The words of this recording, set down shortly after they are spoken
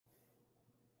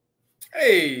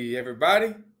Hey,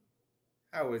 everybody.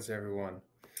 How is everyone?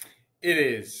 It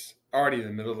is already the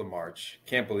middle of March.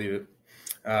 Can't believe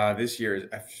it. This year,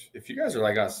 if you guys are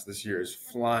like us, this year is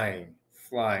flying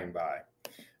by.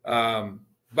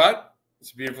 But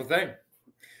it's a beautiful thing.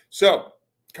 So,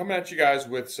 coming at you guys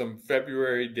with some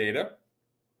February data.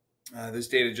 This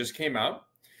data just came out,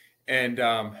 and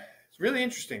it's really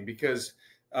interesting because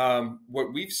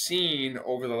what we've seen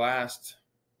over the last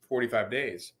 45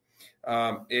 days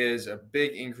is a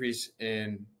big increase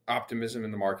in optimism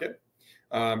in the market,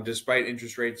 despite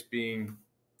interest rates being,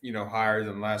 higher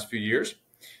than the last few years.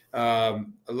 A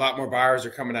lot more buyers are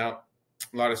coming out.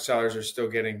 A lot of sellers are still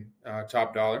getting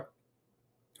top dollar.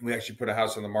 We actually put a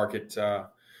house on the market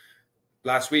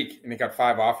last week, and it got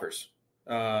 5 offers,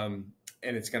 and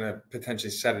it's going to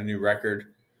potentially set a new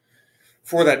record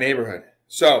for that neighborhood.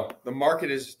 So the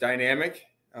market is dynamic.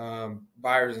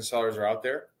 Buyers and sellers are out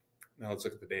there. Now let's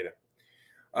look at the data.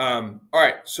 All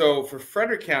right. So for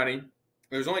Frederick County,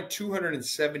 there's only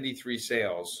 273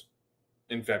 sales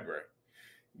in February.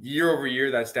 Year over year,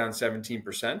 that's down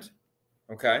 17%.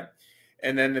 Okay.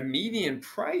 And then the median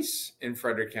price in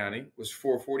Frederick County was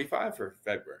 445 for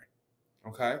February.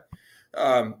 Okay.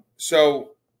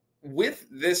 So with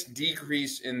this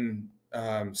decrease in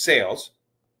sales,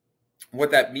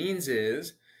 what that means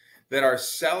is that our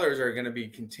sellers are going to be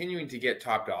continuing to get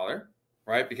top dollar,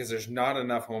 right? Because there's not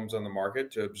enough homes on the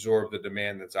market to absorb the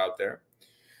demand that's out there,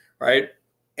 right?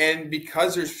 And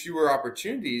because there's fewer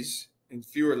opportunities and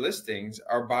fewer listings,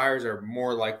 our buyers are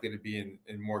more likely to be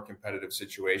in more competitive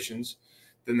situations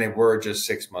than they were just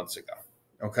 6 months ago.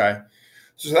 Okay.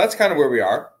 So that's kind of where we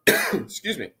are.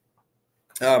 Excuse me.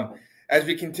 As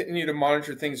we continue to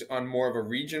monitor things on more of a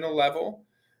regional level,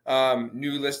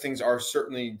 new listings are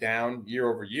certainly down year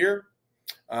over year.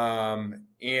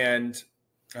 And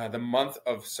the month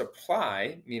of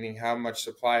supply, meaning how much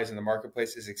supply is in the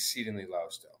marketplace, is exceedingly low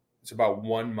still. It's about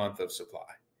 1 month of supply.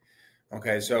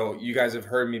 Okay, so you guys have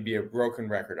heard me be a broken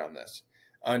record on this.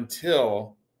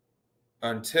 Until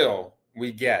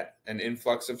we get an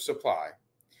influx of supply,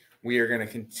 we are going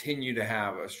to continue to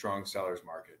have a strong seller's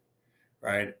market,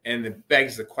 right? And it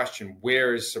begs the question,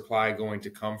 where is supply going to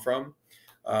come from?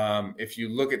 If you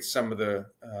look at some of the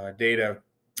data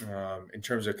in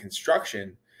terms of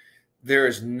construction, there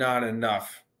is not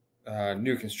enough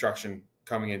new construction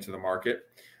coming into the market.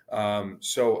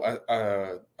 So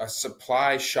a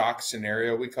supply shock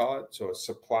scenario, we call it. So a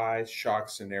supply shock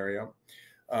scenario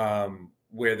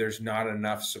where there's not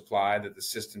enough supply that the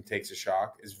system takes a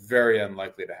shock is very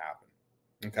unlikely to happen.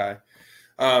 Okay.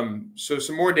 So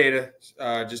some more data,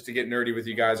 just to get nerdy with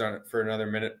you guys on it for another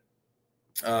minute.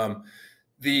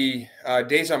 The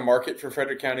days on market for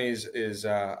Frederick County is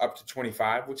up to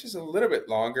 25, which is a little bit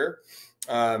longer.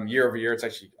 Year over year, it's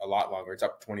actually a lot longer. It's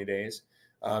up 20 days.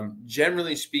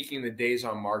 Generally speaking, the days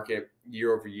on market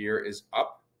year over year is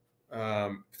up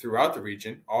throughout the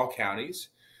region, all counties.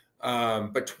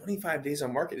 But 25 days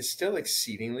on market is still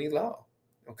exceedingly low.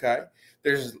 Okay.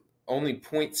 There's only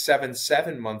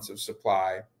 0.77 months of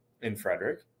supply in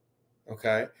Frederick.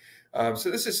 Okay. So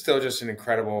this is still just an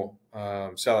incredible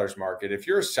seller's market. If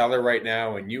you're a seller right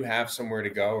now and you have somewhere to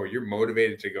go or you're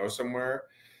motivated to go somewhere,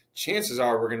 chances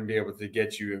are we're going to be able to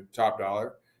get you top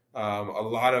dollar. A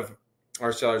lot of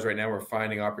our sellers right now are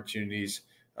finding opportunities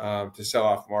to sell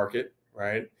off market,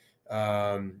 right?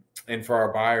 And for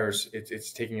our buyers,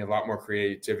 it's taking a lot more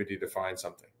creativity to find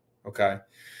something. Okay.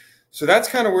 So that's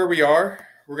kind of where we are.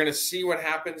 We're going to see what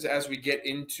happens as we get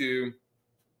into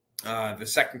the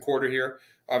second quarter here.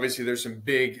 Obviously, there's some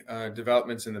big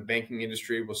developments in the banking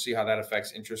industry. We'll see how that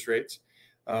affects interest rates.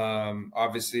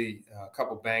 Obviously, a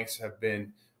couple banks have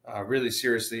been really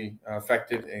seriously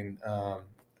affected and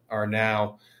are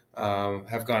now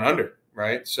have gone under,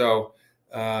 right? So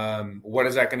what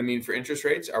is that going to mean for interest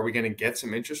rates? Are we going to get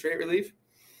some interest rate relief?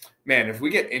 Man, if we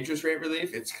get interest rate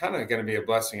relief, it's kind of going to be a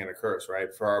blessing and a curse,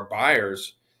 right? For our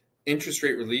buyers, interest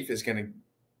rate relief is going to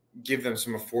give them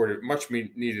some much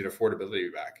needed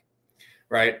affordability back.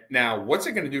 Right now, what's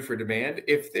it going to do for demand?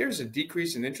 If there's a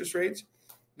decrease in interest rates,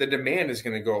 the demand is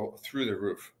going to go through the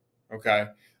roof. Okay.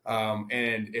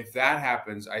 And if that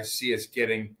happens, I see us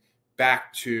getting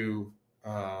back to,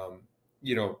 a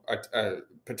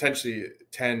potentially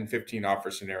 10, 15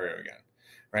 offer scenario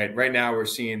again. Right now, we're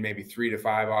seeing maybe 3 to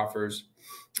 5 offers,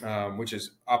 which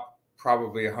is up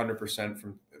probably 100%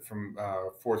 from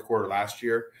fourth quarter last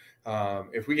year.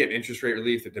 If we get interest rate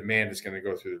relief, the demand is going to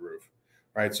go through the roof.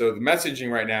 Right. So the messaging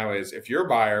right now is if you're a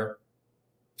buyer,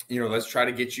 let's try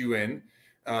to get you in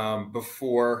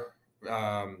before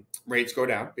rates go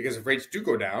down, because if rates do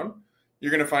go down,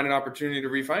 you're going to find an opportunity to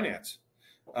refinance.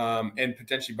 and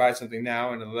potentially buy something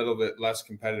now in a little bit less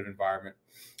competitive environment.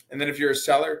 And then if you're a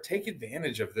seller, take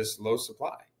advantage of this low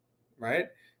supply, right?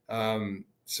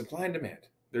 Supply and demand.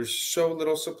 There's so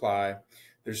little supply.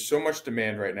 There's so much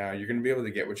demand right now. You're going to be able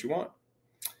to get what you want.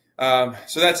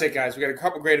 So that's it, guys. We got a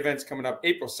couple great events coming up.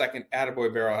 April 2nd,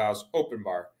 Attaboy Barrel House, open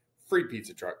bar, free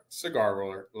pizza truck, cigar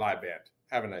roller, live band.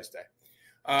 Have a nice day.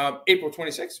 April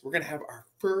 26th, we're going to have our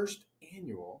first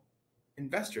annual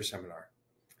investor seminar.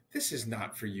 This is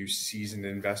not for you seasoned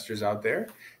investors out there.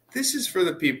 This is for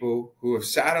the people who have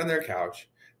sat on their couch,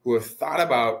 who have thought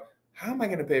about, how am I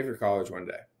going to pay for college one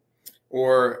day?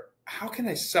 Or how can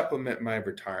I supplement my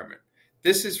retirement?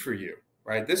 This is for you,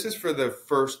 right? This is for the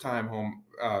first-time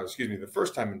the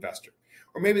first-time investor,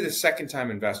 or maybe the second-time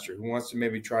investor who wants to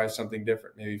maybe try something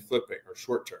different, maybe flipping or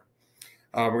short-term.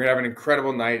 We're going to have an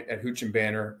incredible night at Hooch and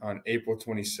Banner on April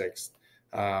 26th.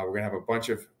 We're going to have a bunch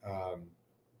of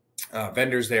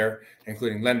vendors there,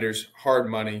 including lenders, hard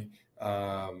money,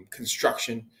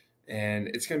 construction, and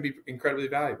it's going to be incredibly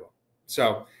valuable.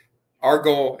 So our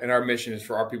goal and our mission is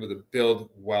for our people to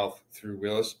build wealth through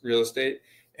real estate.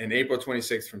 And April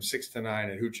 26th from 6 to 9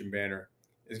 at Hooch and Banner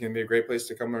is going to be a great place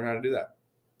to come learn how to do that.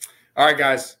 All right,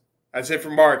 guys, that's it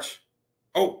for March.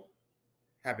 Oh,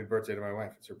 happy birthday to my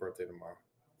wife. It's her birthday tomorrow,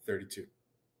 32.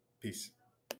 Peace.